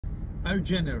Are you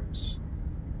generous?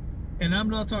 And I'm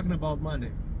not talking about money.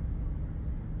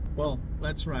 Well,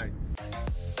 that's right.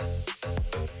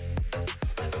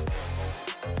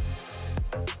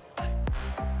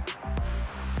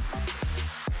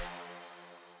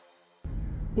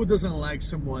 Who doesn't like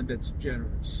someone that's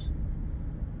generous,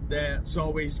 that's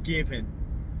always giving?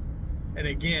 And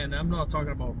again, I'm not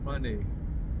talking about money,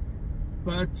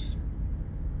 but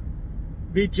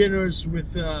be generous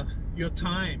with your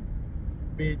time.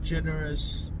 Be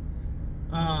generous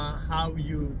how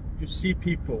you see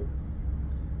people.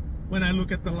 When I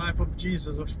look at the life of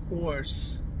Jesus, of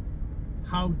course,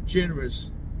 how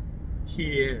generous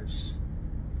he is,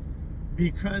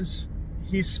 because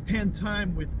he spent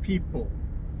time with people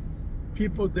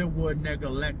that were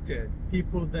neglected,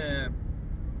 people that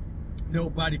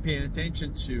nobody paying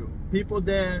attention to, people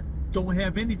that don't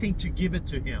have anything to give it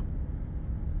to him.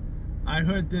 I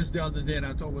heard this the other day and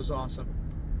I thought it was awesome.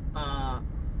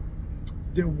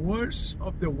 The worst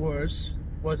of the worst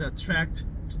was attract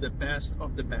to the best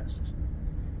of the best.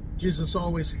 Jesus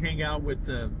always hang out with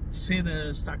the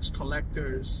sinners, tax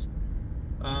collectors,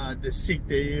 the sick,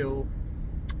 the ill,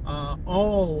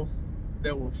 all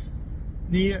that were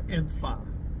near and far.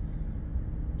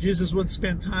 Jesus would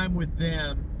spend time with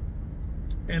them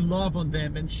and love on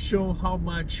them and show how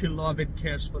much he loves and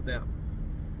cares for them.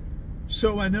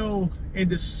 So I know in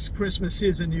this Christmas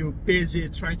season you're busy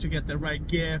trying to get the right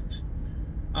gift,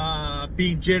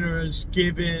 being generous,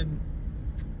 giving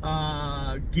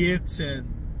gifts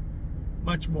and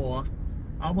much more.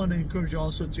 I want to encourage you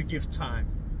also to give time,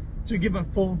 to give a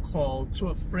phone call to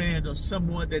a friend or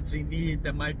someone that's in need,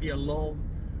 that might be alone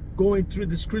going through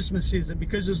this Christmas season,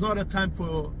 because it's not a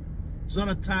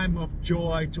time of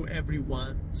joy to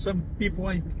everyone. Some people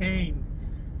are in pain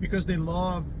because they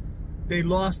lost their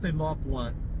loved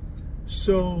one.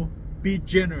 So be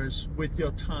generous with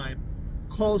your time.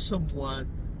 Call someone,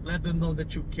 let them know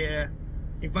that you care,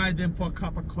 invite them for a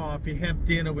cup of coffee, have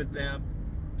dinner with them,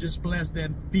 just bless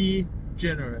them. Be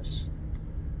generous.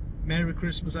 Merry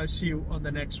Christmas. I see you on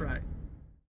the next ride.